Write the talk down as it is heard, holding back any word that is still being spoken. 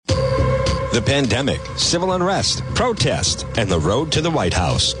The pandemic, civil unrest, protest, and the road to the White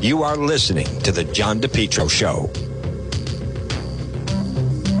House. You are listening to The John DePetro Show.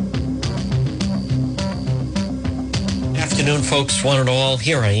 Afternoon, folks, one and all.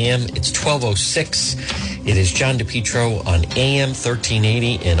 Here I am. It's 12:06. It is John DePetro on AM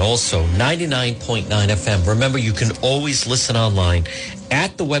 1380 and also 99.9 FM. Remember, you can always listen online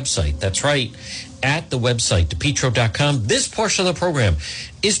at the website. That's right, at the website, DePetro.com. This portion of the program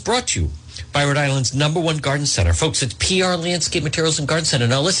is brought to you by Rhode Island's #1 garden center. Folks, it's PR Landscape Materials and Garden Center.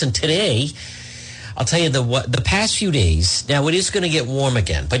 Now, listen, today, I'll tell you the past few days, now it is going to get warm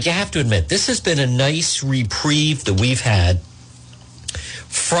again, but you have to admit, this has been a nice reprieve that we've had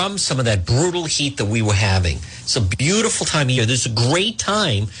from some of that brutal heat that we were having. It's a beautiful time of year. There's a great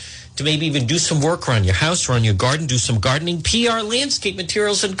time to maybe even do some work around your house or on your garden, do some gardening. PR Landscape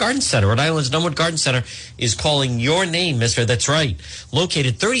Materials and Garden Center, Rhode Island's #1 garden center, is calling your name, mister. That's right.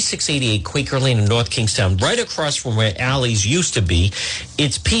 Located 3688 Quaker Lane in North Kingstown, right across from where Alley's used to be.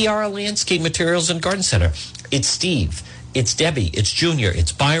 It's PR Landscape Materials and Garden Center. It's Steve. It's Debbie. It's Junior.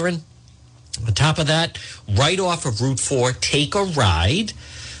 It's Byron. On top of that, right off of Route 4, take a ride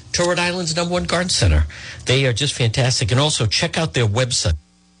to Rhode Island's #1 garden center. They are just fantastic. And also check out their website.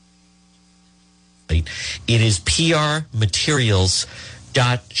 It is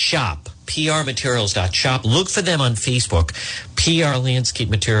prmaterials.shop. prmaterials.shop. Look for them on Facebook, PR Landscape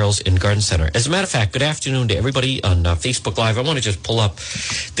Materials and Garden Center. As a matter of fact, good afternoon to everybody on Facebook Live. I want to just pull up.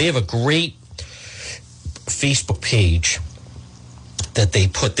 They have a great Facebook page that they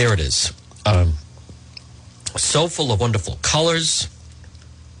put. There it is. So full of wonderful colors.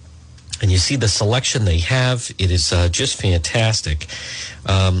 And you see the selection they have. It is just fantastic.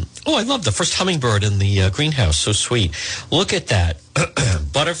 I love the first hummingbird in the greenhouse. So sweet. Look at that.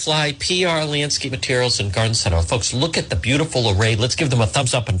 Butterfly, PR Landscape Materials and Garden Center. Folks, look at the beautiful array. Let's give them a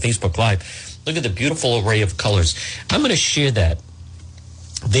thumbs up on Facebook Live. Look at the beautiful array of colors. I'm going to share that.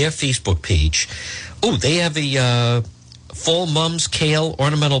 Their Facebook page. Oh, they have a fall mums, kale,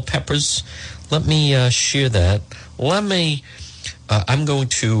 ornamental peppers. Let me share that. I'm going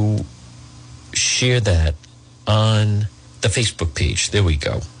to share that on the Facebook page. There we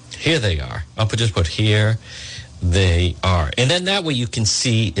go. Here they are. I'll just put here they are. And then that way you can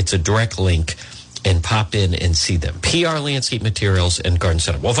see it's a direct link and pop in and see them. PR Landscape Materials and Garden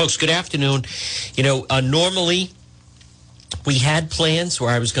Center. Well, folks, good afternoon. You know, normally we had plans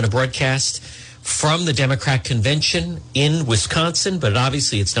where I was going to broadcast from the Democrat convention in Wisconsin, but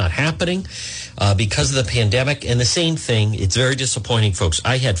obviously it's not happening because of the pandemic. And the same thing, it's very disappointing, folks.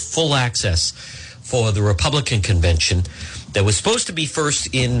 I had full access for the Republican convention that was supposed to be first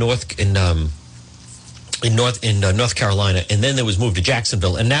in North Carolina, and then it was moved to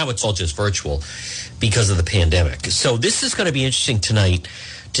Jacksonville, and now it's all just virtual because of the pandemic. So this is going to be interesting tonight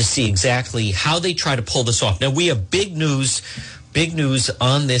to see exactly how they try to pull this off. Now, we have big news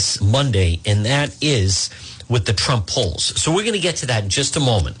on this Monday, and that is with the Trump polls. So we're going to get to that in just a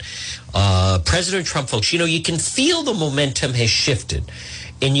moment. President Trump, folks, you know, you can feel the momentum has shifted,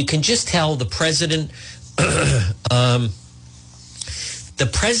 and you can just tell the president,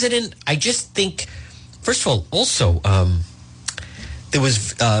 I just think, first of all, also, there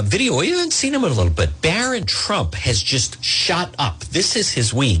was video, we haven't seen him in a little bit. Barron Trump has just shot up. This is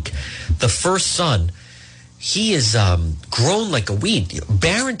his week. The first son, he is grown like a weed.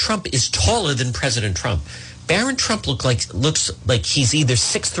 Barron Trump is taller than President Trump. Barron Trump looks like he's either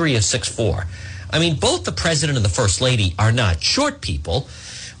 6'3" or 6'4". I mean, both the president and the first lady are not short people,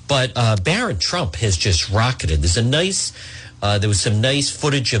 but Barron Trump has just rocketed. There was some nice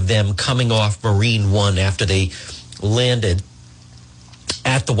footage of them coming off Marine One after they landed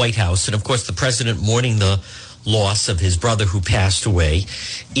at the White House. And, of course, the president mourning the loss of his brother who passed away,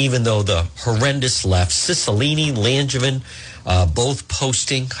 even though the horrendous left, Cicilline, Langevin, both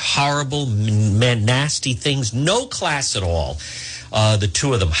posting horrible, nasty things, no class at all, the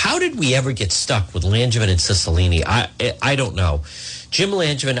two of them. How did we ever get stuck with Langevin and Cicilline? I don't know. Jim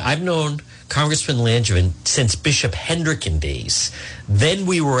Langevin, I've known Congressman Langevin since Bishop Hendricken days. Then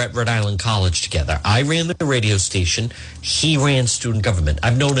we were at Rhode Island College together. I ran the radio station. He ran student government.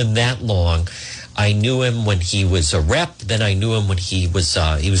 I've known him that long. I knew him when he was a rep. Then I knew him when he was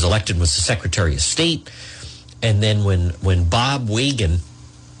elected, was the Secretary of State. And then when Bob Wagan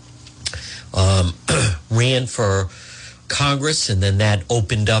ran for Congress, and then that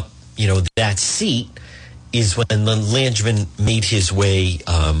opened up, that seat, is when Langevin made his way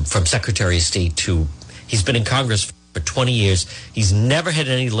from Secretary of State to, he's been in Congress for 20 years. He's never had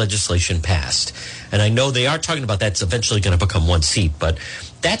any legislation passed. And I know they are talking about that's eventually going to become one seat, but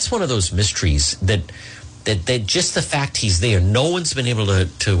that's one of those mysteries that that just the fact he's there, no one's been able to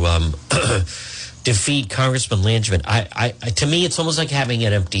defeat Congressman Langevin. To me, it's almost like having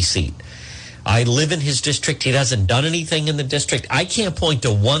an empty seat. I live in his district. He hasn't done anything in the district. I can't point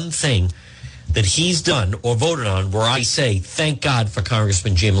to one thing that he's done or voted on where I say, thank God for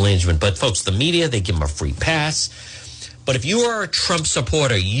Congressman Jim Langevin. But folks, the media, they give him a free pass. But if you are a Trump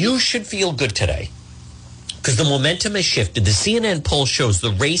supporter, you should feel good today because the momentum has shifted. The CNN poll shows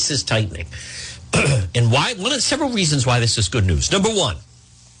the race is tightening. And why? One of several reasons why this is good news. Number one,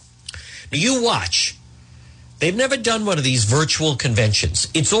 you watch. They've never done one of these virtual conventions.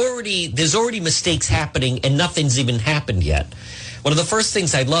 There's already mistakes happening and nothing's even happened yet. One of the first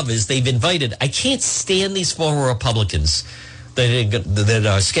things I love is they've invited, I can't stand these former Republicans that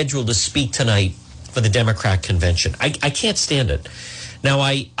are scheduled to speak tonight for the Democrat convention. I can't stand it. Now,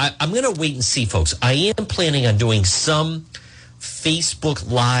 I'm going to wait and see, folks. I am planning on doing some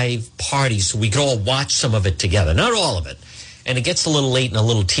Facebook Live parties so we can all watch some of it together. Not all of it. And it gets a little late and a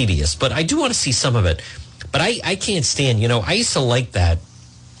little tedious, but I do want to see some of it. But I can't stand, I used to like that.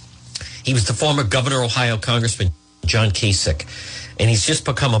 He was the former governor of Ohio Congressman John Kasich, and he's just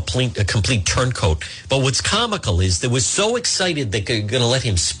become a complete turncoat. But what's comical is they were so excited that they're going to let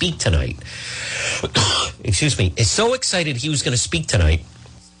him speak tonight. Excuse me. Is so excited he was going to speak tonight.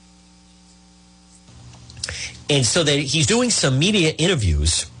 And so that he's doing some media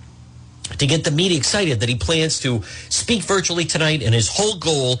interviews to get the media excited that he plans to speak virtually tonight, and his whole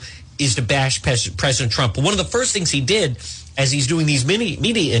goal is to bash President Trump. But one of the first things he did as he's doing these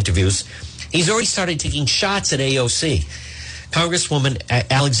media interviews, he's already started taking shots at AOC, Congresswoman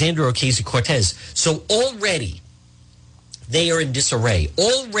Alexandria Ocasio-Cortez. So already they are in disarray.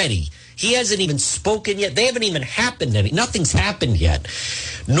 Already he hasn't even spoken yet. They haven't even happened. Nothing's happened yet.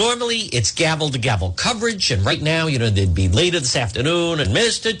 Normally it's gavel to gavel coverage, and right now, they'd be later this afternoon and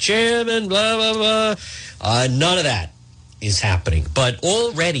Mr. Chairman, blah, blah, blah. None of that is happening. But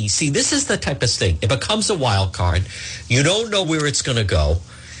already, see, this is the type of thing. It becomes a wild card. You don't know where it's going to go.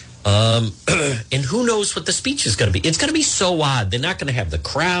 And who knows what the speech is going to be. It's going to be so odd. They're not going to have the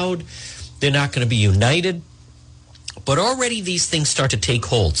crowd. They're not going to be united. But already these things start to take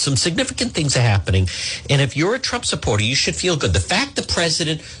hold. Some significant things are happening. And if you're a Trump supporter, you should feel good. The fact the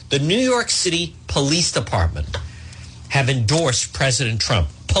president, the New York City Police Department have endorsed President Trump.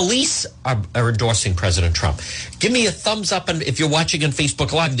 Police are endorsing President Trump. Give me a thumbs up if you're watching on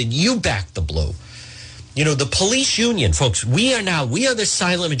Facebook Live, then you back the blue. The police union, folks, we are the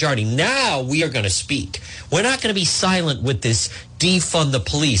silent majority. Now we are going to speak. We're not going to be silent with this defund the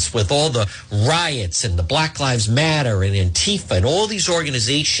police, with all the riots and the Black Lives Matter and Antifa and all these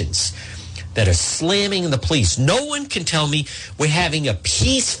organizations that are slamming the police. No one can tell me we're having a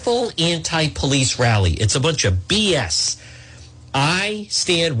peaceful anti-police rally. It's a bunch of BS.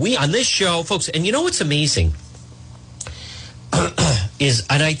 We on this show, folks, and you know what's amazing is,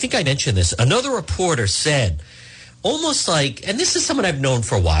 and I think I mentioned this, another reporter said, almost like, and this is someone I've known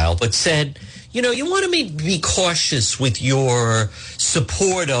for a while, but said, you want to be cautious with your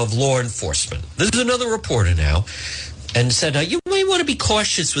support of law enforcement. This is another reporter now, and said, you may want to be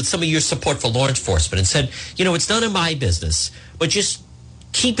cautious with some of your support for law enforcement, and said, it's none of my business, but just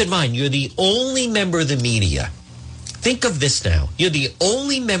keep in mind, you're the only member of the media. Think of this now. You're the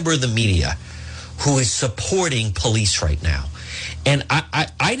only member of the media who is supporting police right now. And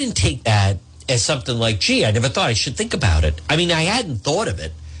I didn't take that as something like, gee, I never thought I should think about it. I mean, I hadn't thought of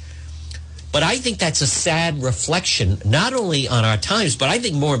it. But I think that's a sad reflection, not only on our times, but I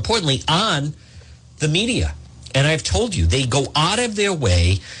think more importantly on the media. And I've told you, they go out of their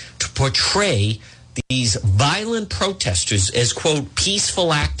way to portray these violent protesters as, quote, peaceful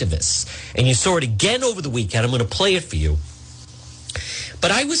activists. And you saw it again over the weekend. I'm going to play it for you. But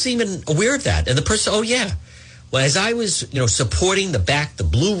I wasn't even aware of that. And the person, oh, yeah. Well, as I was, supporting the Back the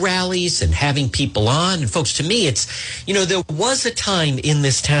Blue rallies and having people on, and folks, to me, it's, there was a time in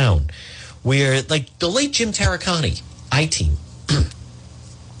this town where, like the late Jim Taricani, I-Team,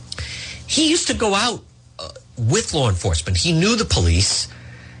 he used to go out with law enforcement. He knew the police.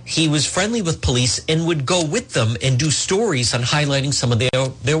 He was friendly with police and would go with them and do stories on highlighting some of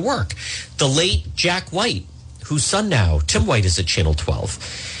their work. The late Jack White, whose son now, Tim White, is at Channel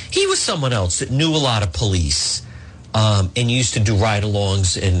 12. He was someone else that knew a lot of police and used to do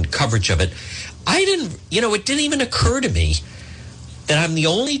ride-alongs and coverage of it. It didn't even occur to me that I'm the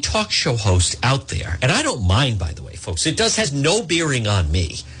only talk show host out there. And I don't mind, by the way, folks. It has no bearing on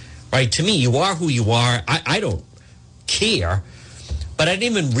me, right? To me, you are who you are. I don't care. But I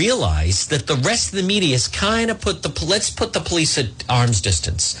didn't even realize that the rest of the media is kind of let's put the police at arm's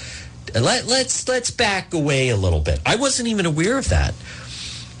distance. Let's back away a little bit. I wasn't even aware of that.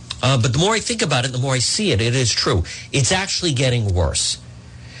 But the more I think about it, the more I see it, it is true. It's actually getting worse.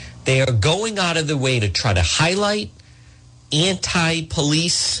 They are going out of their way to try to highlight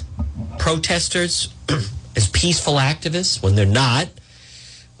anti-police protesters as peaceful activists when they're not.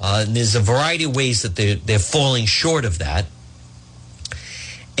 And there's a variety of ways that they're falling short of that.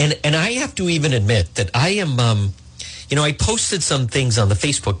 And I have to even admit that I am, I posted some things on the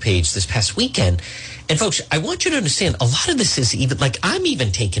Facebook page this past weekend. And folks, I want you to understand, a lot of this is even, like, I'm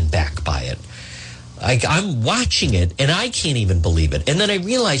even taken back by it. I'm watching it, and I can't even believe it. And then I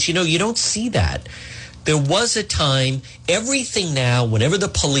realized, you don't see that. There was a time, everything now, whenever the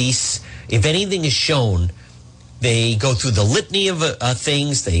police, if anything is shown, they go through the litany of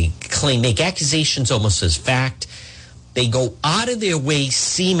things. They make accusations almost as fact. They go out of their way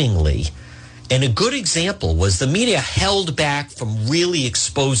seemingly. And a good example was the media held back from really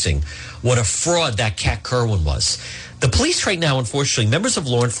exposing what a fraud that Kat Kerwin was. The police right now, unfortunately, members of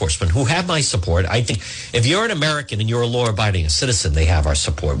law enforcement who have my support, I think if you're an American and you're a law-abiding citizen, they have our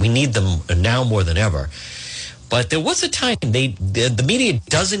support. We need them now more than ever. But there was a time the media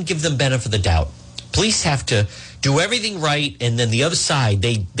doesn't give them benefit of the doubt. Police have to do everything right, and then the other side,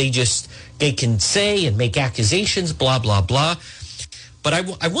 they can say and make accusations, blah, blah, blah. But I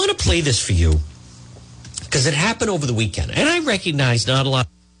want to play this for you because it happened over the weekend. And I recognize not a lot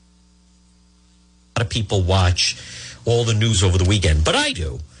of people watch all the news over the weekend, but I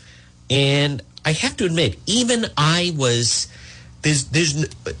do. And I have to admit, even I was,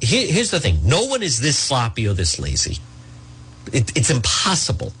 here's the thing. No one is this sloppy or this lazy. It's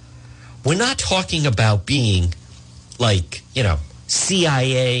impossible. We're not talking about being like,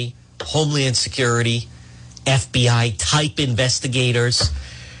 CIA, Homeland Security, FBI type investigators.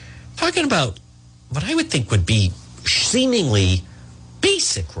 Talking about what I would think would be seemingly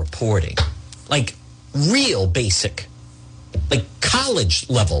basic reporting, like real basic, like college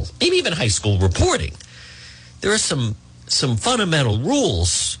level, maybe even high school reporting. There are some fundamental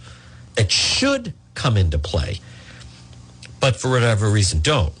rules that should come into play, but for whatever reason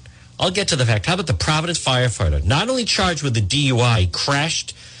don't. I'll get to the fact. How about the Providence firefighter, not only charged with the DUI,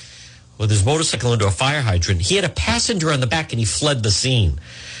 crashed with his motorcycle into a fire hydrant. He had a passenger on the back and he fled the scene.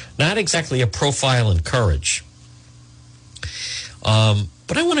 Not exactly a profile in courage.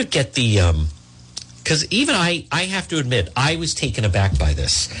 But I want to get because even I have to admit, I was taken aback by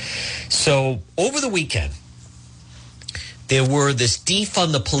this. So over the weekend, there were this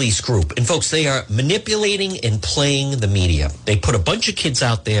defund the police group. And folks, they are manipulating and playing the media. They put a bunch of kids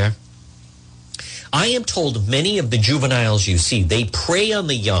out there. I am told many of the juveniles you see, they prey on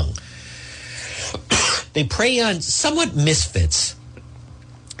the young. They prey on somewhat misfits,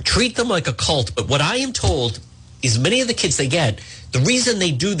 treat them like a cult. But what I am told is many of the kids they get, the reason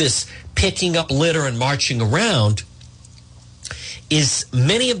they do this picking up litter and marching around is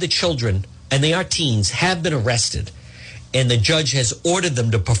many of the children, and they are teens, have been arrested. And the judge has ordered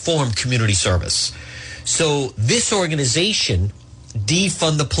them to perform community service. So this organization,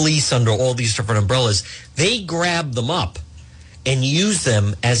 defund the police under all these different umbrellas, they grab them up and use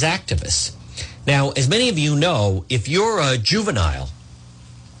them as activists. Now, as many of you know, if you're a juvenile,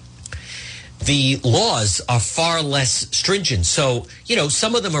 the laws are far less stringent. So,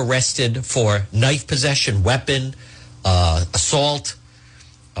 some of them arrested for knife possession, weapon, assault,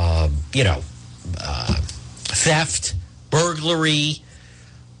 theft, burglary,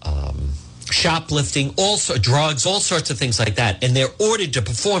 shoplifting, drugs, all sorts of things like that. And they're ordered to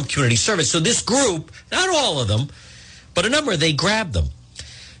perform community service. So this group, not all of them, but a number, they grabbed them.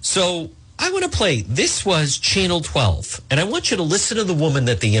 So I want to play. This was Channel 12. And I want you to listen to the woman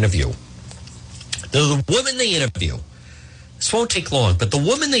that they interview. The woman they interview. This won't take long, but the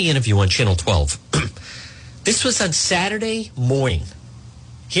woman they interview on Channel 12. This was on Saturday morning.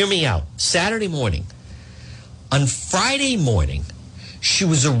 Hear me out. Saturday morning. On Friday morning, she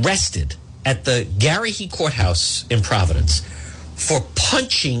was arrested at the Garrahy Courthouse in Providence for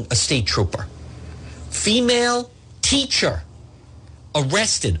punching a state trooper. Female teacher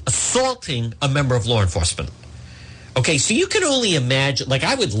arrested, assaulting a member of law enforcement. Okay, so you can only imagine, like,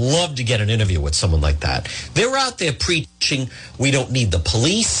 I would love to get an interview with someone like that. They're out there preaching, we don't need the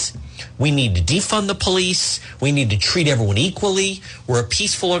police. We need to defund the police. We need to treat everyone equally. We're a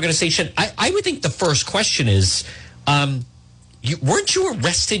peaceful organization. I would think the first question is, weren't you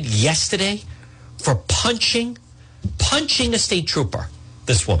arrested yesterday for punching a state trooper,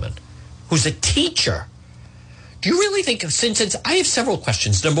 this woman, who's a teacher? Do you really think, since I have several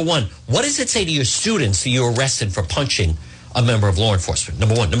questions. Number one, what does it say to your students that you're arrested for punching a member of law enforcement?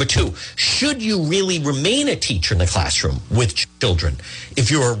 Number one. Number two, should you really remain a teacher in the classroom with children if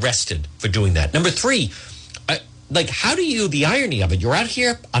you're arrested for doing that? Number three, like, how do you, the irony of it, you're out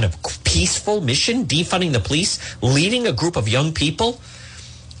here on a peaceful mission, defunding the police, leading a group of young people.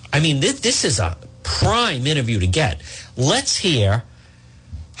 I mean, this is a prime interview to get. Let's hear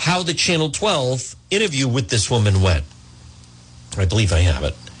how the Channel 12 interview with this woman went. I believe I have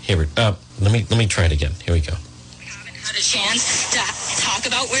it. Here, let me try it again. Here we go. Had a chance to talk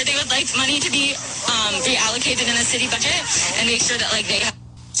about where they would like money to be reallocated in the city budget and make sure that we're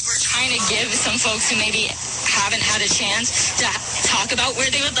trying to give some folks who maybe haven't had a chance to talk about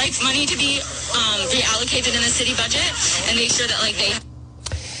where they would like money to be reallocated in the city budget and make sure that they.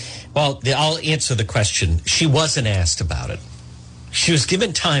 Well, I'll answer the question. She wasn't asked about it. She was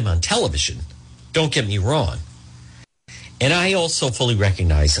given time on television. Don't get me wrong. And I also fully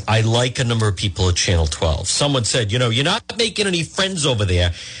recognize I like a number of people at Channel 12. Someone said, you're not making any friends over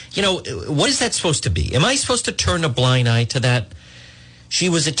there. What is that supposed to be? Am I supposed to turn a blind eye to that? She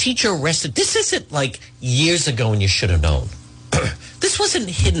was a teacher arrested. This isn't like years ago and you should have known. This wasn't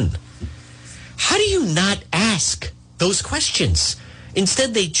hidden. How do you not ask those questions?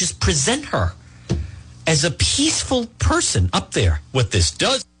 Instead, they just present her as a peaceful person up there with this.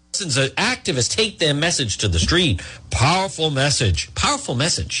 Dozens of activists take their message to the street. Powerful message. Powerful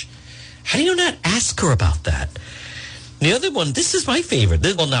message. How do you not ask her about that? The other one, this is my favorite.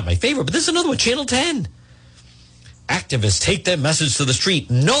 Well, not my favorite, but this is another one, Channel 10. Activists take their message to the street.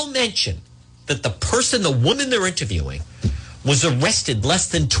 No mention that the woman they're interviewing, was arrested less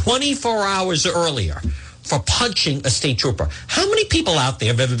than 24 hours earlier for punching a state trooper. How many people out there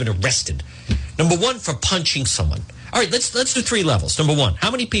have ever been arrested? Number one, for punching someone. All right, let's do 3 levels. Number one,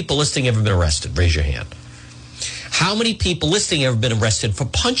 how many people listening have ever been arrested? Raise your hand. How many people listening have ever been arrested for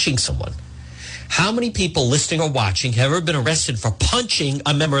punching someone? How many people listening or watching have ever been arrested for punching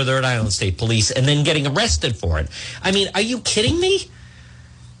a member of the Rhode Island State Police and then getting arrested for it? I mean, are you kidding me?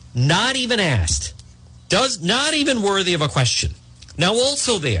 Not even asked. Not even worthy of a question. Now,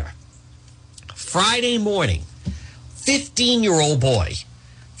 also there, Friday morning, 15-year-old boy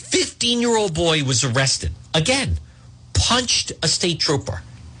was arrested. Again, punched a state trooper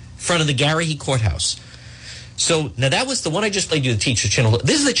in front of the Garrahy Courthouse. So now that was the one I just played you, the teacher channel.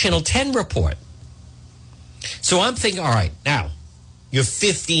 This is the Channel 10 report. So I'm thinking, all right, now you're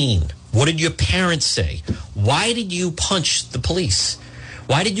 15. What did your parents say? Why did you punch the police?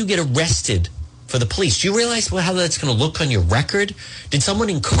 Why did you get arrested for the police? Do you realize how that's going to look on your record? Did someone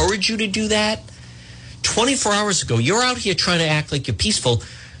encourage you to do that? 24 hours ago, you're out here trying to act like you're peaceful.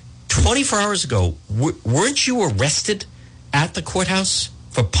 24 hours ago, weren't you arrested at the courthouse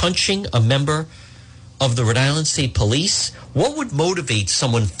for punching a member of the Rhode Island State Police? What would motivate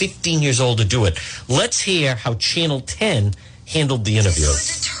someone 15 years old to do it? Let's hear how Channel 10 handled the interview.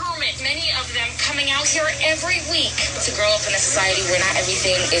 So determined, many of them coming out here every week. To grow up in a society where not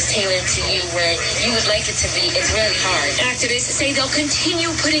everything is tailored to you, where you would like it to be, is really hard. Activists say they'll continue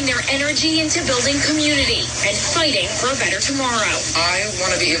putting their energy into building community and fighting for a better tomorrow. I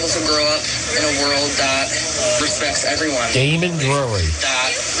want to be able to grow up in a world that respects everyone. Damon Drury.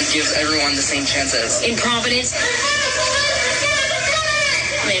 That gives everyone the same chances. In Providence,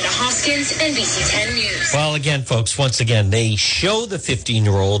 Amanda Hoskins, NBC 10 News. Well, again, folks, once again, they show the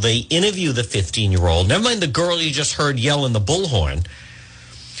 15-year-old. They interview the 15-year-old. Never mind the girl you just heard yell in the bullhorn.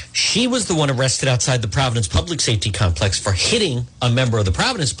 She was the one arrested outside the Providence Public Safety Complex for hitting a member of the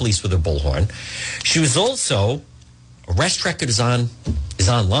Providence Police with a bullhorn. She was also, arrest record is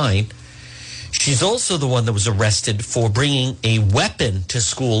online. She's also the one that was arrested for bringing a weapon to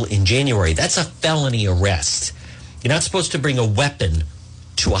school in January. That's a felony arrest. You're not supposed to bring a weapon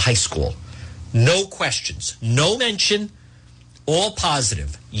to a high school. No questions, no mention, all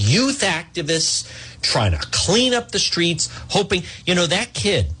positive. Youth activists trying to clean up the streets, hoping, that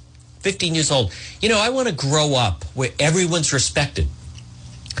kid, 15 years old, I want to grow up where everyone's respected.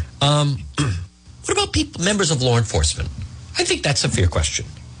 What about members of law enforcement? I think that's a fair question.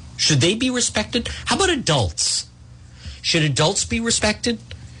 Should they be respected? How about adults? Should adults be respected?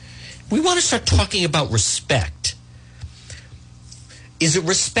 We want to start talking about respect. Is it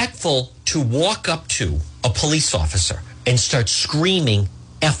respectful to walk up to a police officer and start screaming,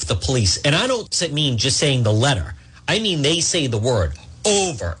 F the police? And I don't mean just saying the letter. I mean they say the word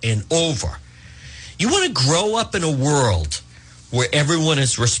over and over. You want to grow up in a world where everyone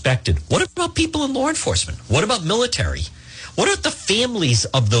is respected. What about people in law enforcement? What about military? What about the families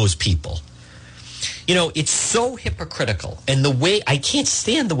of those people? It's so hypocritical. And the way, I can't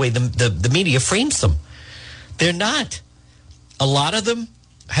stand the way the media frames them. They're not. A lot of them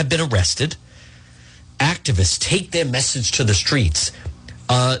have been arrested. Activists take their message to the streets.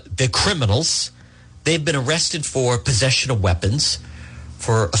 They're criminals. They've been arrested for possession of weapons,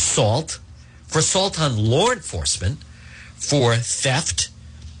 for assault, for assault on law enforcement, for theft,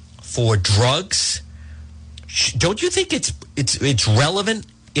 for drugs. Don't you think it's relevant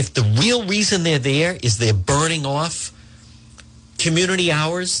if the real reason they're there is they're burning off community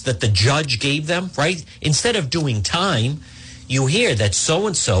hours that the judge gave them, right? Instead of doing time, you hear that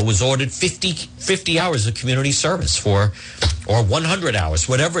so-and-so was ordered 50 hours of community service or 100 hours,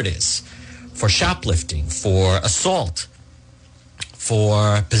 whatever it is, for shoplifting, for assault,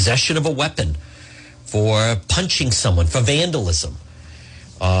 for possession of a weapon, for punching someone, for vandalism,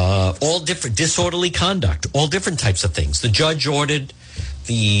 all different disorderly conduct, all different types of things. The judge ordered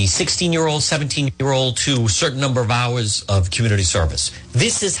the 16-year-old, 17-year-old to a certain number of hours of community service.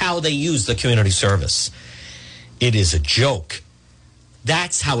 This is how they use the community service. It is a joke.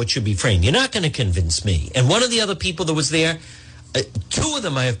 That's how it should be framed. You're not going to convince me. And one of the other people that was there, two of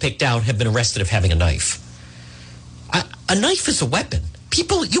them I have picked out have been arrested of having a knife. A knife is a weapon.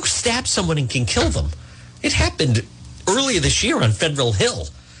 People, you stab someone and can kill them. It happened earlier this year on Federal Hill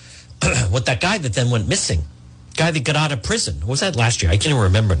with that guy that then went missing. Guy that got out of prison. What was that last year? I can't even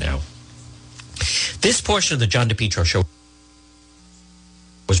remember now. This portion of the John DePetro Show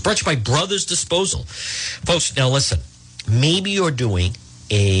was brought to you by Brothers Disposal. Folks, now listen. Maybe you're doing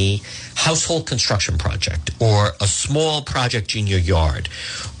a household construction project or a small project in your yard.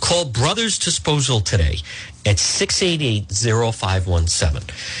 Call Brothers Disposal today at 688-0517.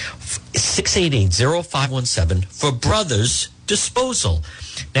 688-0517 for Brothers Disposal.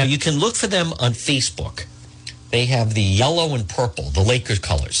 Now, you can look for them on Facebook. They have the yellow and purple, the Lakers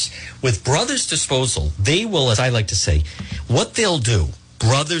colors. With Brothers Disposal, they will, as I like to say, what they'll do,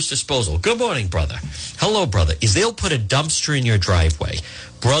 Brothers Disposal. Good morning, brother. Hello, brother. Is they'll put a dumpster in your driveway.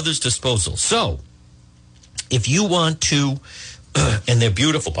 Brothers Disposal. So, if you want to, and they're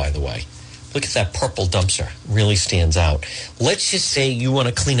beautiful, by the way. Look at that purple dumpster. Really stands out. Let's just say you want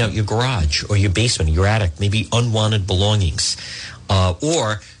to clean out your garage or your basement, your attic, maybe unwanted belongings.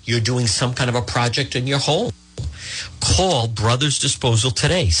 Or you're doing some kind of a project in your home. Call Brothers Disposal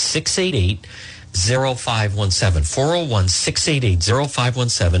today, 688-0517,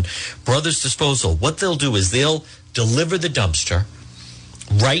 401-688-0517. Brothers Disposal, what they'll do is they'll deliver the dumpster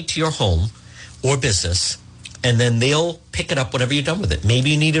right to your home or business, and then they'll pick it up whenever you're done with it.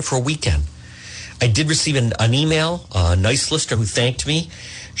 Maybe you need it for a weekend. I did receive an email, a nice listener who thanked me.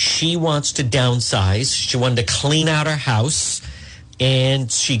 She wants to downsize. She wanted to clean out her house. And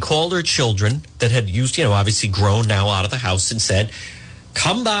she called her children that had used, obviously grown now out of the house and said,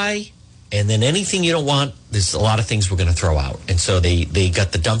 come by, and then anything you don't want, there's a lot of things we're going to throw out. And so they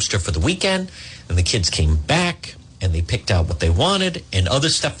got the dumpster for the weekend, and the kids came back, and they picked out what they wanted and other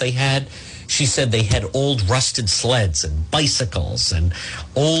stuff they had. She said they had old rusted sleds and bicycles and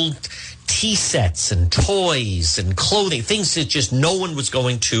old tea sets and toys and clothing, things that just no one was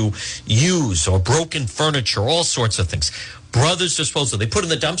going to use, or broken furniture, all sorts of things. Brothers Disposal, they put in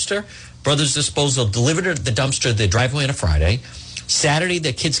the dumpster. Brothers Disposal delivered it at the dumpster, the driveway on a Friday. Saturday,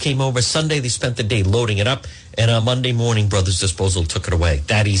 their kids came over. Sunday, they spent the day loading it up. And on Monday morning, Brothers Disposal took it away.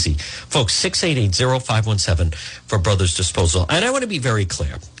 That easy. Folks, 688-0517 for Brothers Disposal. And I want to be very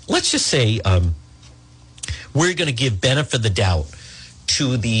clear. Let's just say we're going to give benefit of the doubt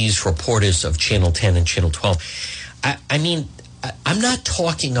to these reporters of Channel 10 and Channel 12. I mean, I'm not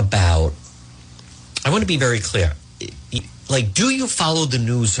talking about, I want to be very clear. Like, do you follow the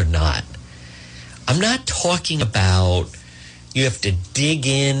news or not? I'm not talking about you have to dig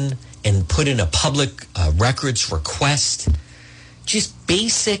in and put in a public records request. Just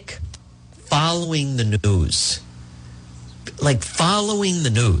basic following the news. Like following the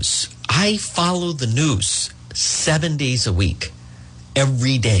news. I follow the news 7 days a week.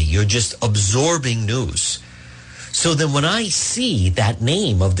 Every day. You're just absorbing news. So then when I see that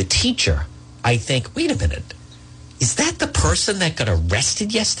name of the teacher, I think, wait a minute. Is that the person that got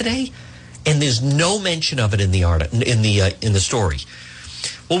arrested yesterday? And there's no mention of it in the in the story.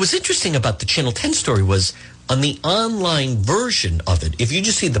 What was interesting about the Channel 10 story was on the online version of it, if you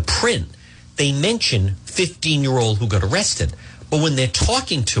just see the print, they mention 15-year-old who got arrested. But when they're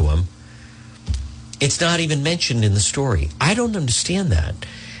talking to him, it's not even mentioned in the story. I don't understand that,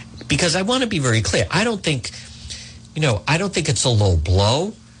 because I want to be very clear. I don't think it's a low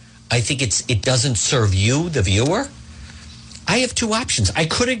blow. I think it doesn't serve you, the viewer. I have two options. I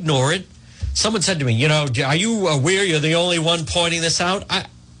could ignore it. Someone said to me, are you aware you're the only one pointing this out? I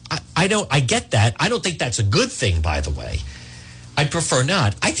get that. I don't think that's a good thing, by the way. I'd prefer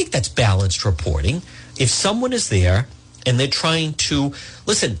not. I think that's balanced reporting. If someone is there and they're trying to,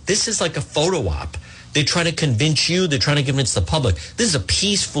 listen, this is like a photo op. They're trying to convince you. They're trying to convince the public. This is a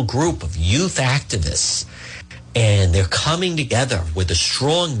peaceful group of youth activists. and they're coming together with a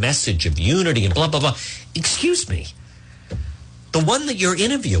strong message of unity and blah, blah, blah. Excuse me. The one that you're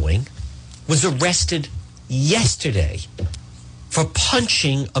interviewing was arrested yesterday for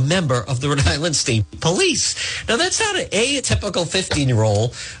punching a member of the Rhode Island State Police. Now, that's not a typical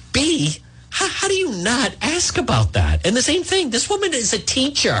 15-year-old. B, how do you not ask about that? And the same thing, this woman is a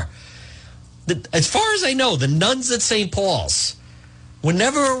teacher. As far as I know, the nuns at St. Paul's were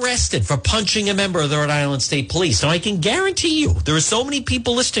never arrested for punching a member of the Rhode Island State Police. Now, I can guarantee you, there are so many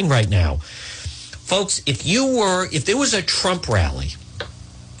people listening right now. Folks, if there was a Trump rally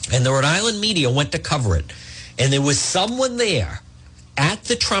and the Rhode Island media went to cover it, and there was someone there at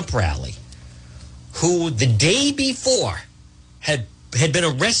the Trump rally who the day before had been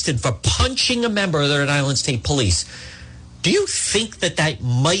arrested for punching a member of the Rhode Island State Police, do you think that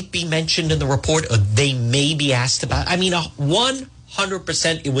might be mentioned in the report, or they may be asked about? I mean,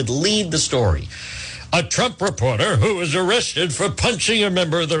 100% it would lead the story. A Trump reporter who was arrested for punching a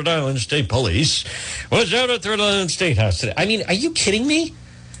member of the Rhode Island State Police was out at the Rhode Island State House today. I mean, are you kidding me?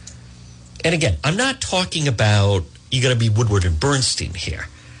 And again, I'm not talking about you got to be Woodward and Bernstein here,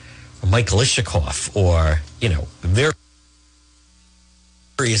 or Michael Isikoff, or,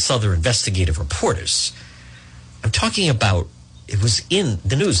 various other investigative reporters. I'm talking about it was in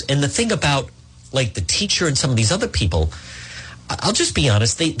the news. And the thing about, like, the teacher and some of these other people, I'll just be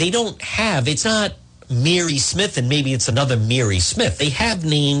honest, they don't have, it's not Mary Smith and maybe it's another Mary Smith. They have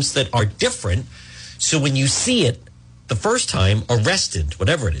names that are different. So when you see it the first time, arrested,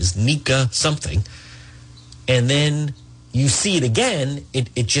 whatever it is, Nika something, and then you see it again,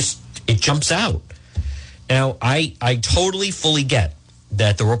 it jumps out. Now, I totally fully get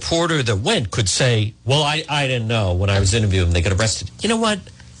that the reporter that went could say, well, I didn't know when I was interviewing they got arrested. You know what?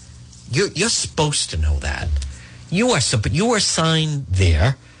 You're supposed to know that. You are assigned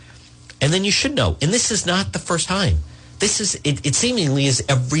there, and then you should know. And this is not the first time. This is it seemingly is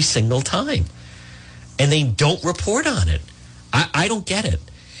every single time. And they don't report on it. I don't get it.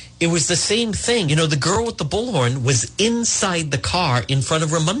 It was the same thing. The girl with the bullhorn was inside the car in front of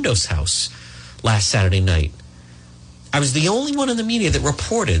Raimundo's house last Saturday night. I was the only one in the media that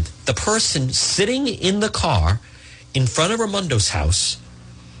reported the person sitting in the car in front of Raimundo's house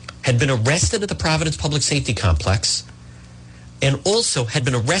had been arrested at the Providence Public Safety Complex and also had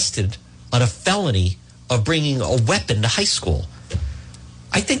been arrested on a felony of bringing a weapon to high school.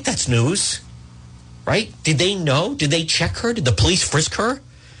 I think that's news, right? Did they know? Did they check her? Did the police frisk her?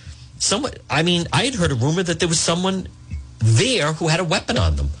 I had heard a rumor that there was someone there who had a weapon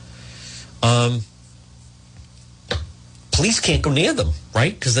on them. Police can't go near them,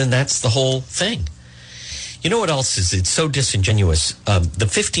 right? Because then that's the whole thing. You know what else is? It's so disingenuous. The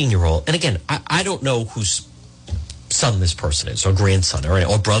 15-year-old, and again, I don't know whose son this person is, or grandson,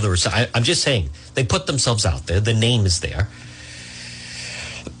 or brother, or son. I'm just saying, they put themselves out there. The name is there.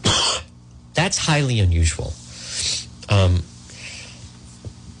 That's highly unusual.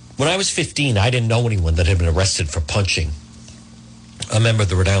 When I was 15, I didn't know anyone that had been arrested for punching a member of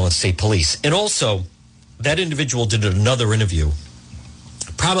the Rhode Island State Police. And also, that individual did another interview,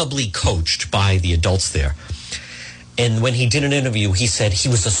 probably coached by the adults there. And when he did an interview, he said he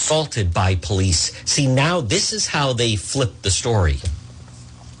was assaulted by police. See, now this is how they flipped the story.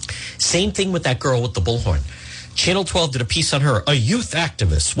 Same thing with that girl with the bullhorn. Channel 12 did a piece on her, a youth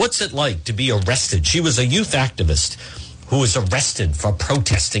activist. What's it like to be arrested? She was a youth activist who was arrested for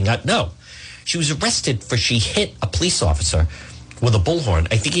protesting. No, she was arrested for she hit a police officer with a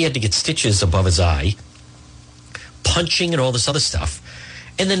bullhorn. I think he had to get stitches above his eye, punching and all this other stuff.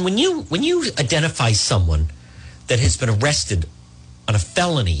 And then when you identify someone that has been arrested on a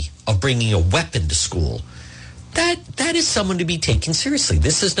felony of bringing a weapon to school, that is someone to be taken seriously.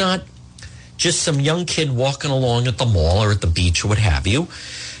 This is not just some young kid walking along at the mall or at the beach or what have you.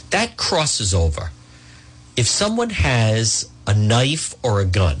 That crosses over. If someone has a knife or a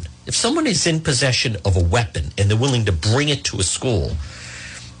gun, if someone is in possession of a weapon and they're willing to bring it to a school,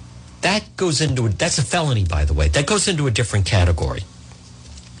 that's a felony, by the way. That goes into a different category.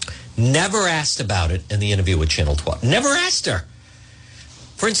 Never asked about it in the interview with Channel 12. Never asked her.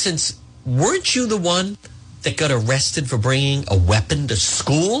 For instance, weren't you the one that got arrested for bringing a weapon to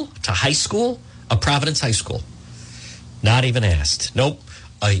school, to high school, a Providence high school? Not even asked. Nope.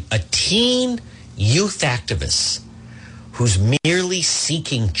 A teen youth activist who's merely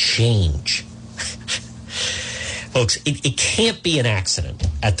seeking change. Folks, it can't be an accident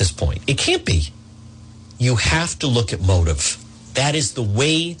at this point. It can't be. You have to look at motive. That is the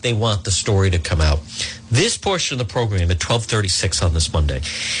way they want the story to come out. This portion of the program at 12:36 on this Monday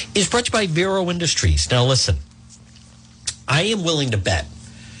is brought to you by Vero Industries. Now listen, I am willing to bet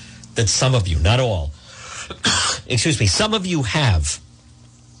that some of you, not all, some of you have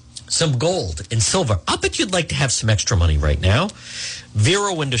some gold and silver. I'll bet you'd like to have some extra money right now.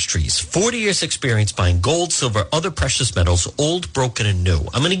 Vero Industries, 40 years experience buying gold, silver, other precious metals, old, broken, and new.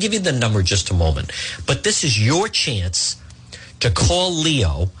 I'm going to give you the number in just a moment. But this is your chance to call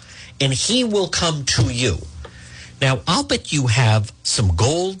Leo, and he will come to you. Now, I'll bet you have some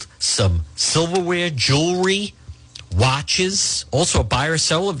gold, some silverware, jewelry, watches, also a buy or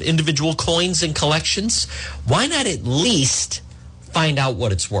sell of individual coins and collections. Why not at least find out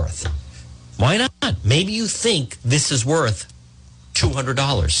what it's worth? Why not? Maybe you think this is worth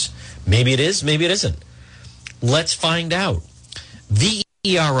 $200. Maybe it is, maybe it isn't. Let's find out.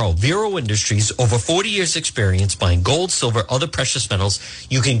 VERO, Vero Industries, over 40 years experience buying gold, silver, other precious metals.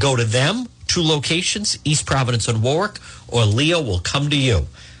 You can go to them, 2 locations, East Providence and Warwick, or Leo will come to you.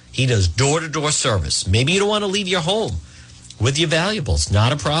 He does door-to-door service. Maybe you don't want to leave your home with your valuables.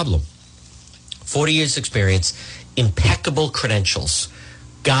 Not a problem. 40 years experience, impeccable credentials,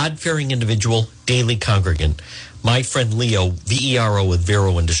 God-fearing individual, daily congregant. My friend Leo, VERO with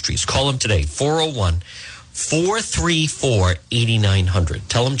Vero Industries. Call him today, 401-434-8900.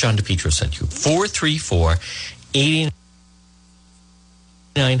 Tell him John DePietro sent you.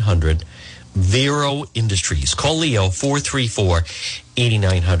 434-8900, Vero Industries. Call Leo,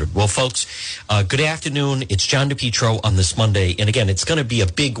 434-8900. Well, folks, good afternoon. It's John DePietro on this Monday. And again, it's going to be a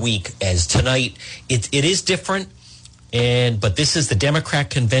big week as tonight. It is different, but this is the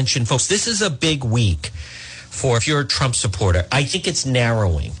Democrat convention. Folks, this is a big week for if you're a Trump supporter. I think it's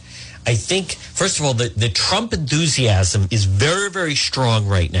narrowing. I think, first of all, the Trump enthusiasm is very, very strong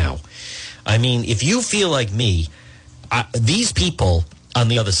right now. I mean, if you feel like me, these people on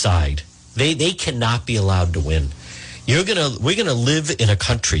the other side, they cannot be allowed to win. We're gonna live in a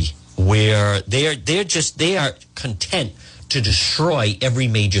country where they are content to destroy every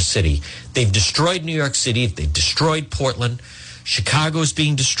major city. They've destroyed New York City. They've destroyed Portland. Chicago's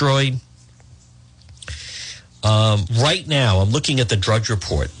being destroyed. Right now, I'm looking at the Drudge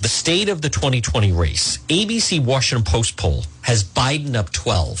Report. The state of the 2020 race. ABC Washington Post poll has Biden up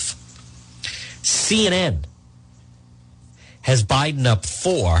 12. CNN has Biden up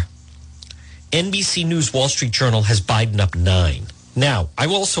 4. NBC News Wall Street Journal has Biden up 9. Now, I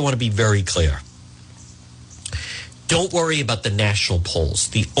also want to be very clear. Don't worry about the national polls.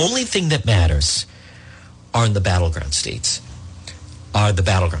 The only thing that matters are in the battleground states.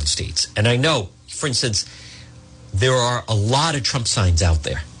 And I know, for instance, there are a lot of Trump signs out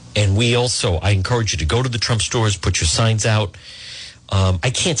there. And I encourage you to go to the Trump stores, put your signs out.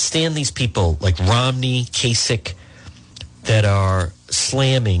 I can't stand these people like Romney, Kasich, that are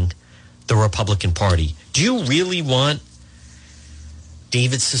slamming the Republican Party. Do you really want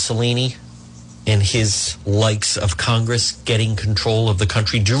David Cicilline and his likes of Congress getting control of the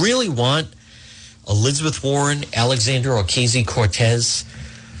country? Do you really want Elizabeth Warren, Alexandria Ocasio-Cortez,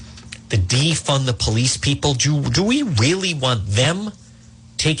 the defund the police people? Do we really want them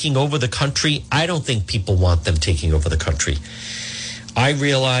taking over the country? I don't think people want them taking over the country. I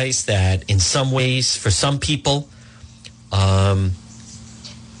realize that in some ways, for some people,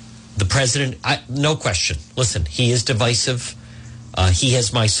 the president, no question. Listen, he is divisive. He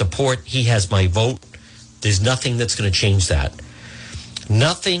has my support. He has my vote. There's nothing that's going to change that.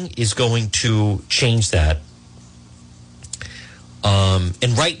 Nothing is going to change that.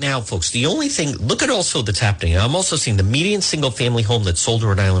 And right now, folks, the only thing, look at also that's happening. I'm also seeing the median single-family home that sold in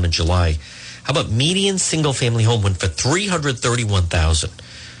Rhode Island in July. How about median single-family home went for $331,000,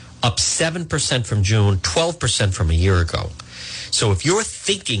 up 7% from June, 12% from a year ago. So if you're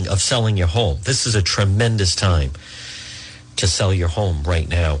thinking of selling your home, this is a tremendous time to sell your home right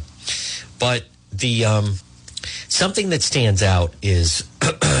now. But the something that stands out is,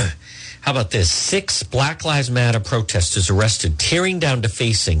 how about this? 6 Black Lives Matter protesters arrested, tearing down,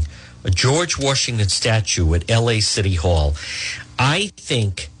 defacing a George Washington statue at LA City Hall. I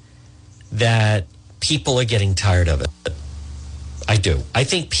think that people are getting tired of it. I do. I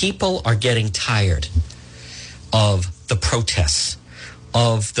think people are getting tired of the protests,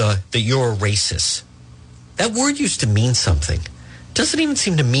 of the you're a racist. That word used to mean something. Doesn't even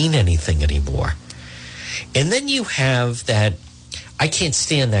seem to mean anything anymore. And then you have that, I can't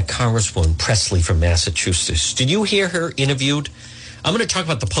stand that Congresswoman Presley from Massachusetts. Did you hear her interviewed? I'm going to talk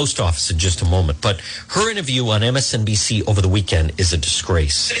about the post office in just a moment, but her interview on MSNBC over the weekend is a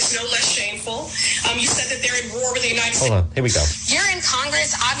disgrace. But it's no less shameful. You said that they're in war with the United States. Hold on, here we go. You're in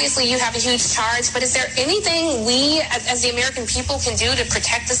Congress. Obviously, you have a huge charge, but is there anything we, as the American people, can do to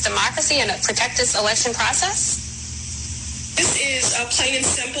protect this democracy and protect this election process? This is is plain and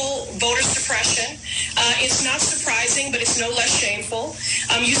simple voter suppression. It's not surprising, but it's no less shameful.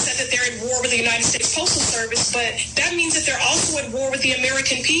 You said that they're at war with the United States Postal Service, but that means that they're also at war with the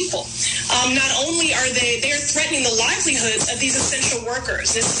American people. Not only are they're threatening the livelihoods of these essential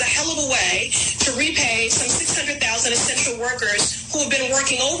workers. This is a hell of a way to repay some 600,000 essential workers who have been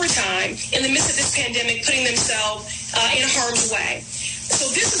working overtime in the midst of this pandemic, putting themselves in harm's way. So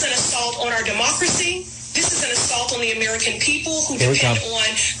this is an assault on our democracy. This is an assault on the American people who depend on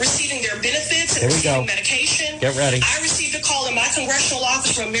receiving their benefits and receiving medication. Get ready. I received a call in my congressional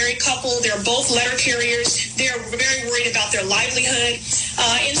office from a married couple. They're both letter carriers. They're very worried about their livelihood.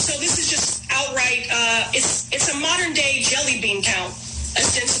 And so this is just outright, it's a modern day jelly bean count,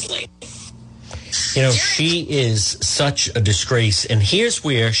 ostensibly. You know, she is such a disgrace. And here's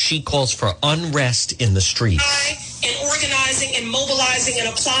where she calls for unrest in the streets. And organizing and mobilizing and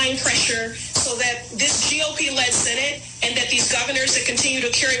applying pressure so that this GOP-led Senate and that these governors that continue to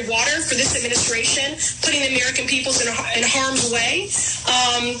carry water for this administration, putting the American people in harm's way,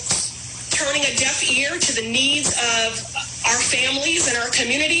 turning a deaf ear to the needs of our families and our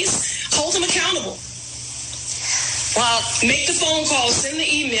communities, hold them accountable. Well, make the phone calls, send the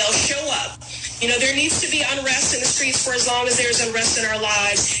email, show up. You know, there needs to be unrest in the streets for as long as there's unrest in our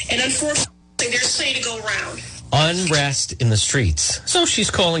lives. And unfortunately, there's plenty to go around. Unrest in the streets. So she's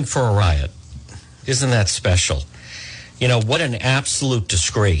calling for a riot. Isn't that special? You know, what an absolute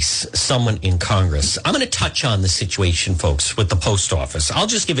disgrace, someone in Congress. I'm going to touch on the situation, folks, with the post office. I'll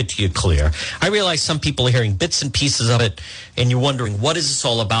just give it to you clear. I realize some people are hearing bits and pieces of it, and you're wondering, what is this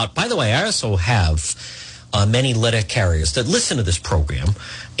all about? By the way, I also have many letter carriers that listen to this program.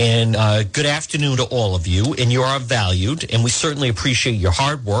 And good afternoon to all of you. And you are valued, and we certainly appreciate your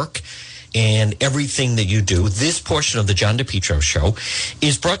hard work and everything that you do. This portion of the John DePetro Show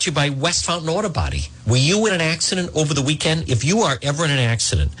is brought to you by West Fountain Auto Body. Were you in an accident over the weekend? If you are ever in an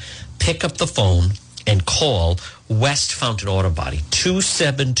accident, pick up the phone and call West Fountain Auto Body,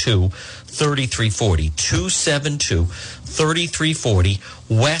 272-3340, 272-3340,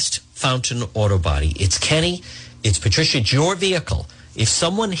 West Fountain Auto Body. It's Kenny, it's Patricia, it's your vehicle. If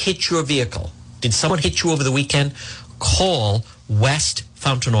someone hit your vehicle, did someone hit you over the weekend? Call West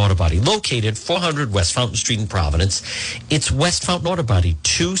Fountain Auto Body, located 400 West Fountain Street in Providence. It's West Fountain Auto Body,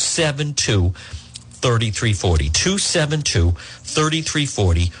 272-3340,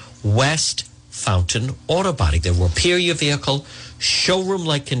 272-3340, West Fountain Auto Body. They will repair your vehicle,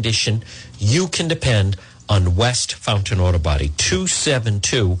 showroom-like condition. You can depend on West Fountain Auto Body,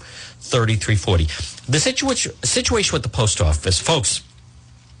 272-3340. The situation with the post office, folks,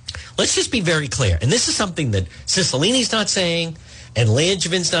 let's just be very clear. And this is something that Cicilline's not saying, and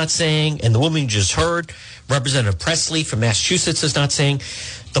Langevin's not saying, and the woman you just heard, Representative Presley from Massachusetts, is not saying.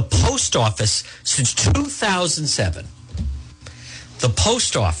 The post office, since 2007, the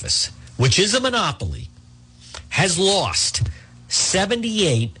post office, which is a monopoly, has lost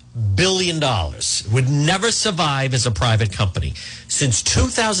 $78 billion. Would never survive as a private company. Since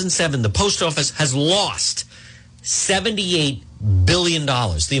 2007, the post office has lost $78 billion.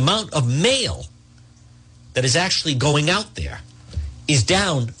 The amount of mail that is actually going out there is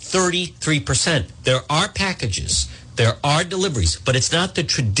down 33%. There are packages, there are deliveries, but it's not the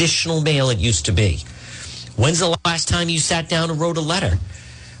traditional mail it used to be. When's the last time you sat down and wrote a letter?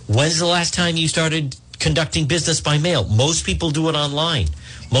 When's the last time you started conducting business by mail? Most people do it online.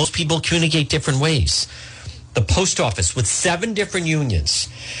 Most people communicate different ways. The post office with 7 different unions.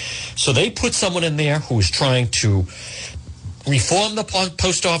 So they put someone in there who is trying to reform the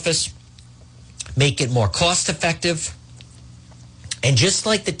post office, make it more cost effective. And just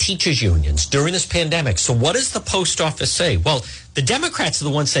like the teachers' unions during this pandemic. So what does the post office say? Well, the Democrats are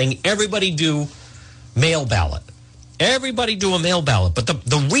the ones saying everybody do mail ballot. Everybody do a mail ballot. But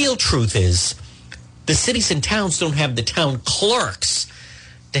the real truth is the cities and towns don't have the town clerks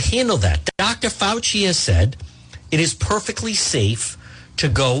to handle that. Dr. Fauci has said it is perfectly safe to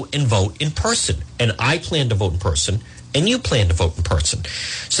go and vote in person. And I plan to vote in person, and you plan to vote in person.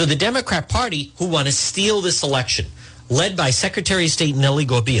 So the Democrat Party, who want to steal this election, led by Secretary of State Nellie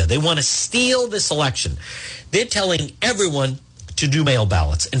Gorbea, they want to steal this election. They're telling everyone to do mail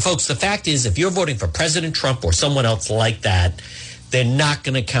ballots. And folks, the fact is, if you're voting for President Trump or someone else like that, they're not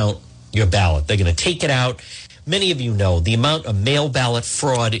going to count your ballot. They're going to take it out. Many of you know the amount of mail ballot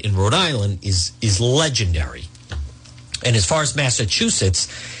fraud in Rhode Island is legendary. And as far as Massachusetts,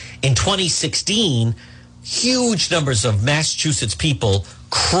 in 2016, huge numbers of Massachusetts people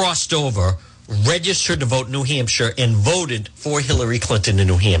crossed over, registered to vote in New Hampshire, and voted for Hillary Clinton in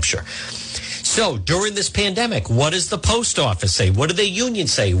New Hampshire. So during this pandemic, what does the post office say? What do the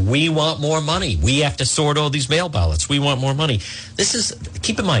unions say? We want more money. We have to sort all these mail ballots. We want more money. This is,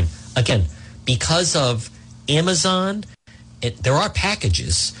 keep in mind, again, because of Amazon, there are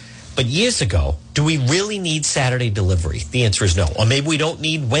packages. But years ago, do we really need Saturday delivery? The answer is no. Or maybe we don't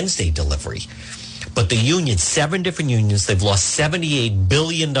need Wednesday delivery. But the unions, 7 different unions, they've lost $78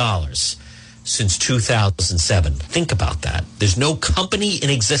 billion since 2007. Think about that. There's no company in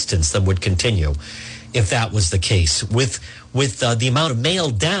existence that would continue if that was the case. With the amount of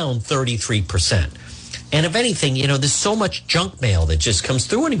mail down 33%. And if anything, there's so much junk mail that just comes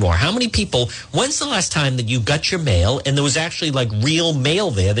through anymore. How many people, when's the last time that you got your mail and there was actually like real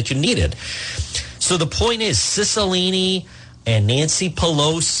mail there that you needed? So the point is, Cicilline and Nancy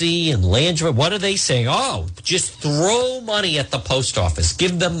Pelosi and Landry, what are they saying? Oh, just throw money at the post office.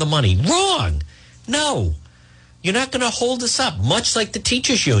 Give them the money. Wrong. No. You're not going to hold us up, much like the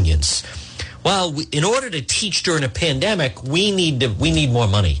teachers' unions. Well, in order to teach during a pandemic, we need more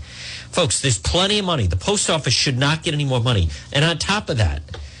money. Folks, there's plenty of money. The post office should not get any more money. And on top of that,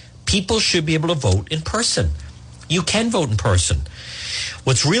 people should be able to vote in person. You can vote in person.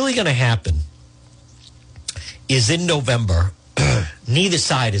 What's really going to happen is in November, neither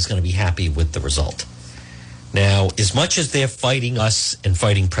side is going to be happy with the result. Now, as much as they're fighting us and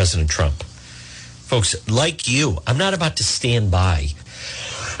fighting President Trump, folks, like you, I'm not about to stand by,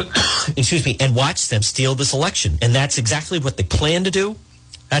 and watch them steal this election. And that's exactly what they plan to do.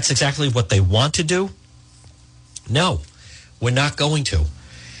 That's exactly what they want to do. No, we're not going to.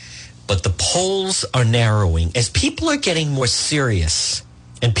 But the polls are narrowing as people are getting more serious.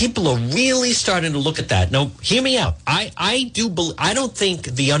 And people are really starting to look at that. Now, hear me out. I don't think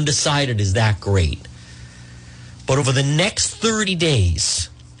the undecided is that great. But over the next 30 days,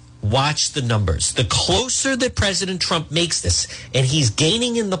 watch the numbers. The closer that President Trump makes this, and he's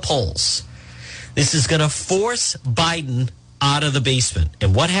gaining in the polls, this is going to force Biden out of the basement.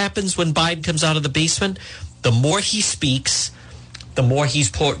 And what happens when Biden comes out of the basement? The more he speaks, the more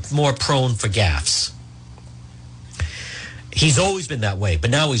he's more prone for gaffes. He's always been that way, but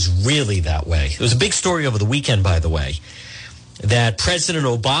now he's really that way. It was a big story over the weekend, by the way, that President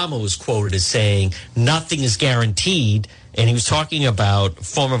Obama was quoted as saying nothing is guaranteed, and he was talking about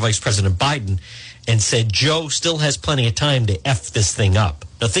former Vice President Biden and said Joe still has plenty of time to F this thing up.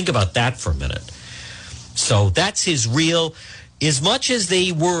 Now think about that for a minute. So that's his real, as much as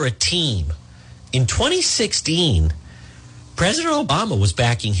they were a team. In 2016, President Obama was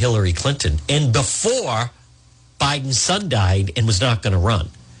backing Hillary Clinton, and before Biden's son died and was not going to run.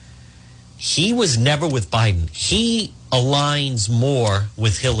 He was never with Biden. He aligns more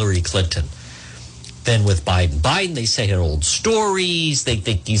with Hillary Clinton than with Biden. Biden, they say, had old stories. They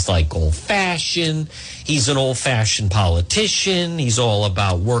think he's like old-fashioned. He's an old-fashioned politician. He's all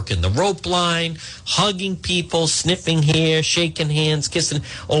about working the rope line, hugging people, sniffing hair, shaking hands, kissing.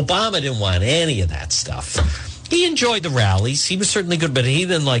 Obama didn't want any of that stuff. He enjoyed the rallies. He was certainly good, but he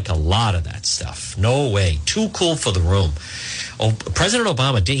didn't like a lot of that stuff. No way. Too cool for the room. President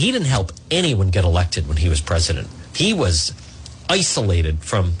Obama, he didn't help anyone get elected when he was president. He was isolated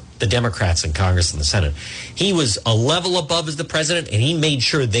from the Democrats in Congress and the Senate. He was a level above as the president, and he made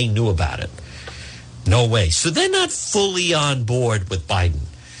sure they knew about it. No way. So they're not fully on board with Biden.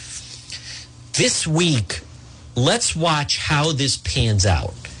 This week, let's watch how this pans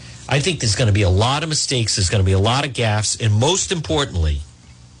out. I think there's going to be a lot of mistakes. There's going to be a lot of gaffes. And most importantly,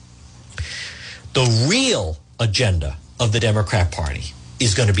 the real agenda of the Democrat Party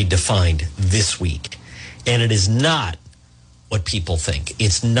is going to be defined this week. And it is not what people think.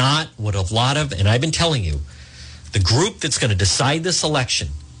 It's not what a lot of, and I've been telling you, the group that's going to decide this election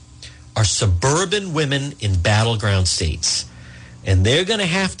are suburban women in battleground states. And they're going to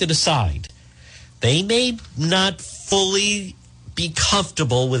have to decide. They may not fully be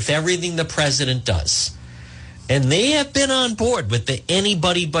comfortable with everything the president does. And they have been on board with the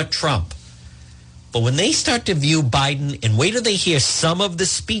anybody but Trump. But when they start to view Biden, and wait till they hear some of the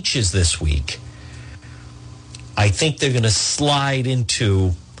speeches this week, I think they're going to slide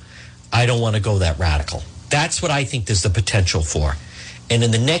into, I don't want to go that radical. That's what I think there's the potential for. And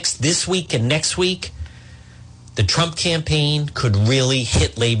in this week and next week, the Trump campaign could really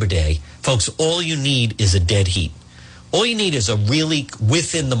hit Labor Day. Folks, all you need is a dead heat. All you need is a really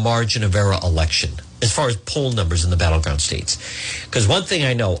within the margin of error election as far as poll numbers in the battleground states. Because one thing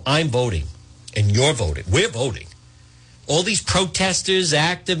I know, I'm voting and you're voting. We're voting. All these protesters,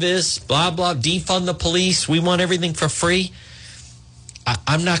 activists, blah, blah, defund the police. We want everything for free.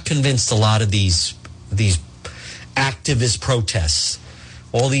 I'm not convinced a lot of these activist protests,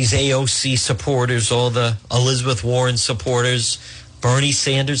 all these AOC supporters, all the Elizabeth Warren supporters, Bernie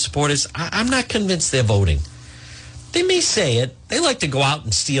Sanders supporters, I'm not convinced they're voting. They may say it. They like to go out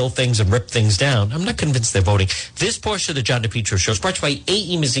and steal things and rip things down. I'm not convinced they're voting. This portion of the John DePetro Show is brought to you by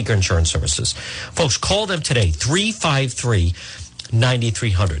A.E. Mazika Insurance Services. Folks, call them today,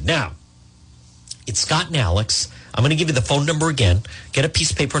 353-9300. Now, it's Scott and Alex. I'm going to give you the phone number again. Get a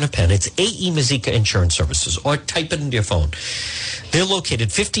piece of paper and a pen. It's A.E. Mazika Insurance Services, or type it into your phone. They're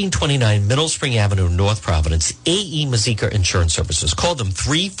located 1529 Middle Spring Avenue, North Providence. A.E. Mazika Insurance Services. Call them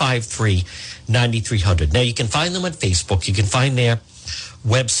 353-9300. Now, you can find them on Facebook. You can find their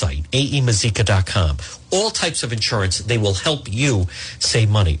website, aemazika.com. All types of insurance. They will help you save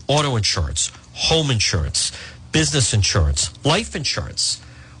money. Auto insurance, home insurance, business insurance, life insurance,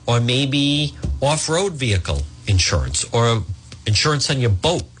 or maybe off-road vehicle insurance, or insurance on your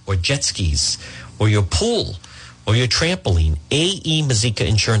boat or jet skis or your pool or your trampoline. A.E. Mazika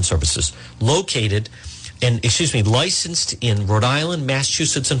Insurance Services, licensed in Rhode Island,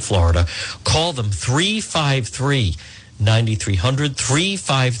 Massachusetts, and Florida. Call them 353-9300,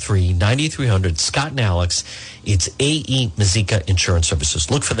 353-9300. Scott and Alex. It's A.E. Mazika Insurance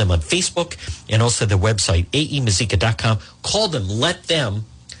Services. Look for them on Facebook and also their website, aemazika.com. Call them. Let them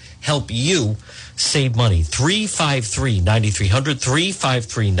help you save money. 353-9300,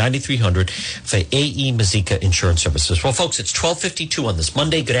 353-9300 for A.E. Mazika Insurance Services. Well, folks, it's 12:52 on this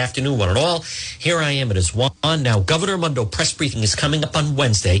Monday. Good afternoon, one and all. Here I am. It is 1. Now, Governor Raimondo press briefing is coming up on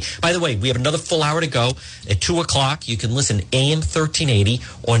Wednesday. By the way, we have another full hour to go. At 2 o'clock, you can listen AM 1380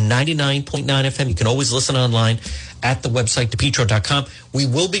 or 99.9 FM. You can always listen online at the website, depetro.com. We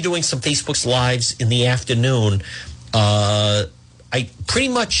will be doing some Facebook Lives in the afternoon. I pretty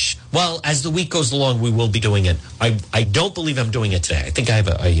much, as the week goes along, we will be doing it. I don't believe I'm doing it today. I think I have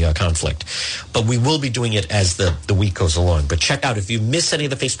a conflict. But we will be doing it as the week goes along. But check out if you miss any of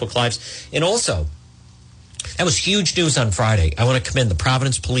the Facebook Lives. And also, that was huge news on Friday. I want to commend the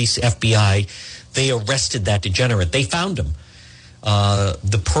Providence Police, FBI. They arrested that degenerate. They found him.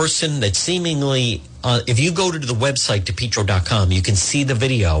 The person that seemingly, if you go to the website, depetro.com, you can see the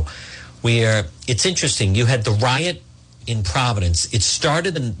video where it's interesting. You had the riot in Providence. It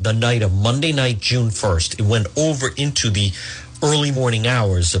started the night of Monday night, June 1st. It went over into the early morning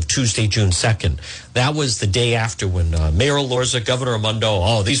hours of Tuesday, June 2nd. That was the day after when Mayor Lorza, Governor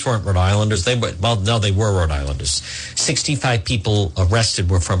Raimondo, these weren't Rhode Islanders. They were Rhode Islanders. 65 people arrested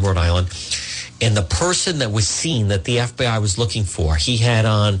were from Rhode Island. And the person that was seen that the FBI was looking for, he had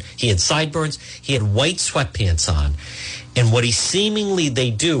sideburns, he had white sweatpants on. And what they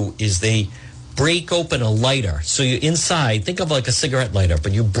do is they break open a lighter. So you inside, think of like a cigarette lighter,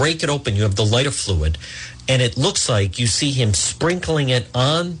 but you break it open, you have the lighter fluid, and it looks like you see him sprinkling it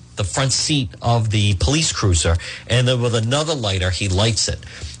on the front seat of the police cruiser, and then with another lighter, he lights it.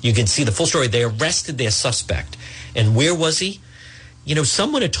 You can see the full story. They arrested their suspect. And where was he?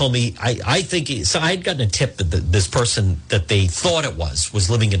 Someone had told me, I think, so I had gotten a tip that this person that they thought it was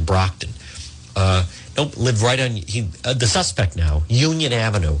living in Brockton. Lived right on, the suspect now, Union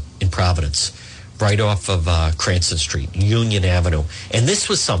Avenue in Providence, right off of Cranston Street, Union Avenue. And this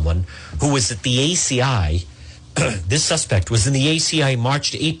was someone who was at the ACI. This suspect was in the ACI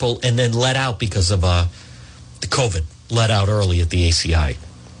March to April and then let out because of the COVID, let out early at the ACI.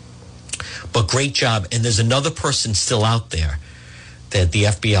 But great job. And there's another person still out there that the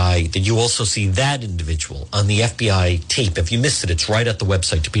FBI, that you also see that individual on the FBI tape. If you missed it, it's right at the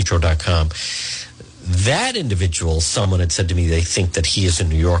website, depetro.com. That individual, someone had said to me, they think that he is in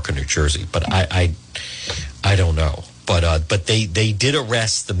New York or New Jersey, but I don't know. But they did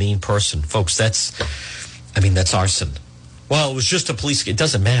arrest the main person, folks. That's arson. Well, it was just a police. It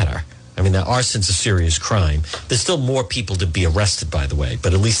doesn't matter. That arson's a serious crime. There's still more people to be arrested, by the way,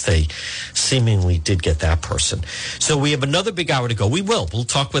 but at least they seemingly did get that person. So we have another big hour to go. We'll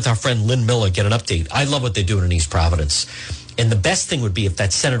talk with our friend Lynn Miller, get an update. I love what they're doing in East Providence. And the best thing would be if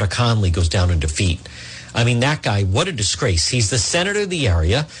that Senator Conley goes down in defeat. That guy, what a disgrace. He's the senator of the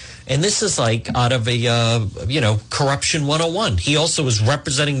area, and this is like out of a, corruption 101. He also is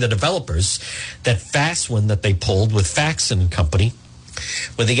representing the developers, that fast one that they pulled with Faxon and Company,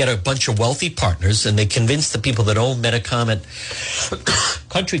 where they get a bunch of wealthy partners, and they convince the people that own Metacomet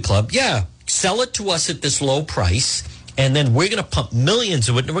Country Club, sell it to us at this low price, and then we're going to pump millions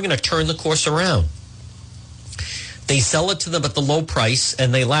of it, and we're going to turn the course around. They sell it to them at the low price,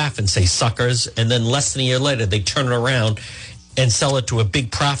 and they laugh and say, suckers. And then less than a year later, they turn it around and sell it to a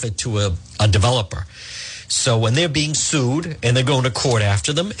big profit to a developer. So when they're being sued and they're going to court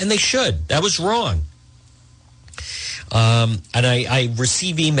after them, and they should. That was wrong. And I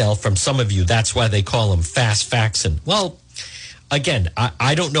receive email from some of you. That's why they call him Fast Faxon. Well, again,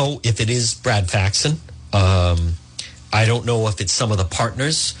 I don't know if it is Brad Faxon. I don't know if it's some of the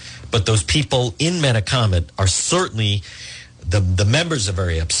partners, but those people in Metacomet are certainly, the members are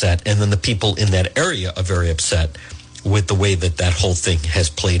very upset, and then the people in that area are very upset with the way that whole thing has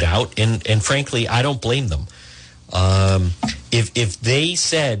played out. And frankly, I don't blame them. If they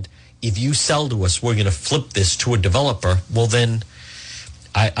said, if you sell to us, we're going to flip this to a developer, well, then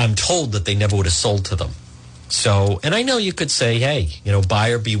I'm told that they never would have sold to them. So, and I know you could say, hey,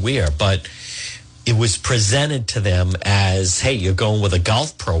 buyer beware, but it was presented to them as, hey, you're going with a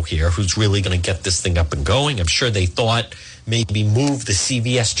golf pro here who's really going to get this thing up and going. I'm sure they thought maybe move the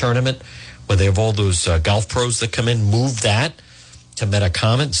CVS tournament where they have all those golf pros that come in, move that to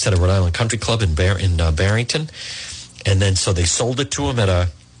Metacomet instead of Rhode Island Country Club in Barrington. And then so they sold it to them at a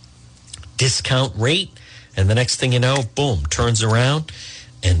discount rate. And the next thing you know, boom, turns around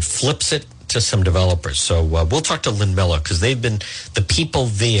and flips it to some developers. So we'll talk to Lynn Miller because they've been the people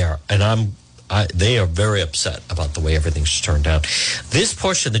there, and they are very upset about the way everything's turned out. This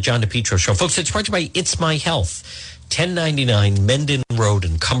portion of the John DePietro Show, folks, it's brought to you by It's My Health, 1099 Menden Road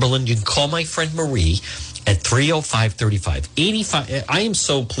in Cumberland. You can call my friend Marie at 305-3585. I am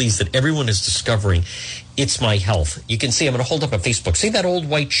so pleased that everyone is discovering It's My Health. You can see, I'm going to hold up on Facebook. See that old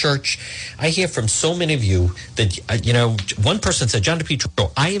white church? I hear from so many of you that, one person said, John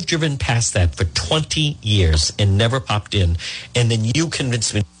DePietro, I have driven past that for 20 years and never popped in. And then you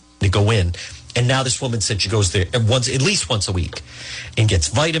convinced me to go in. And now this woman said she goes there at least once a week and gets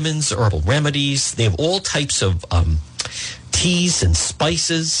vitamins, herbal remedies. They have all types of teas and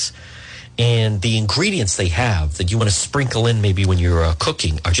spices. And the ingredients they have that you want to sprinkle in maybe when you're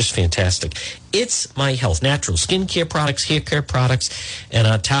cooking are just fantastic. It's My Health, natural skincare products, hair care products. And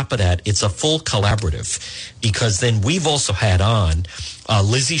on top of that, it's a full collaborative because then we've also had on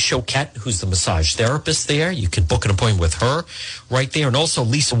Lizzie Choquette, who's the massage therapist there. You can book an appointment with her right there. And also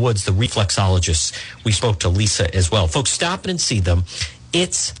Lisa Woods, the reflexologist. We spoke to Lisa as well. Folks, stop in and see them.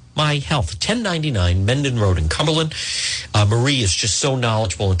 It's My Health, 1099 Menden Road in Cumberland. Marie is just so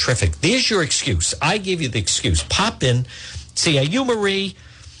knowledgeable and terrific. There's your excuse. I gave you the excuse. Pop in, say, are you Marie?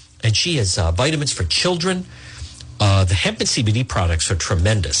 And she has vitamins for children. The hemp and CBD products are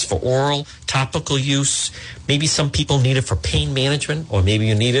tremendous for oral, topical use. Maybe some people need it for pain management, or maybe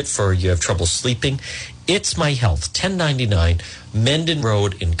you need it for you have trouble sleeping. It's My Health, 1099 Menden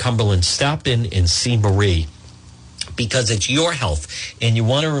Road in Cumberland. Stop in and see Marie, because it's your health and you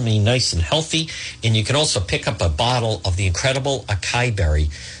want to remain nice and healthy. And you can also pick up a bottle of the incredible acai berry,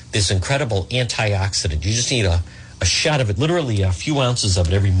 this incredible antioxidant. You just need a shot of it, literally a few ounces of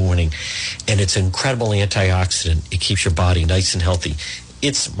it every morning. And it's an incredible antioxidant. It keeps your body nice and healthy.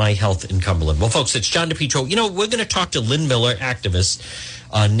 It's My Health in Cumberland. Well, folks, it's John DePietro. We're going to talk to Lynn Miller, activist,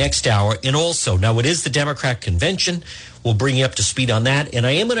 next hour. And also, now it is the Democrat convention. We'll bring you up to speed on that. And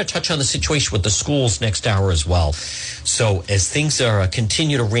I am going to touch on the situation with the schools next hour as well. So as things are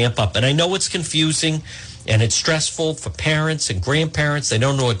continue to ramp up, and I know it's confusing and it's stressful for parents and grandparents. They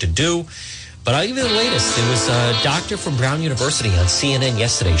don't know what to do. But I'll give you the latest. There was a doctor from Brown University on CNN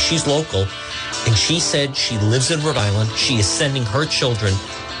yesterday. She's local, and she said she lives in Rhode Island. She is sending her children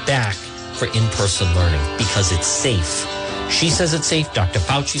back for in-person learning because it's safe. She says it's safe. Dr.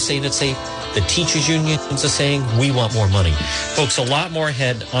 Fauci saying it's safe. The teachers' unions are saying we want more money. Folks, a lot more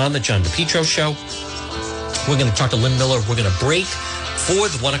ahead on the John DePietro Show. We're going to talk to Lynn Miller. We're going to break for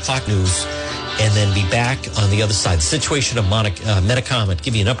the 1 o'clock news and then be back on the other side. The situation of Metacomet.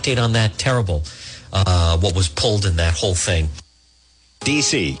 Give you an update on that. Terrible what was pulled in that whole thing.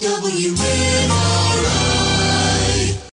 DC. WNRI.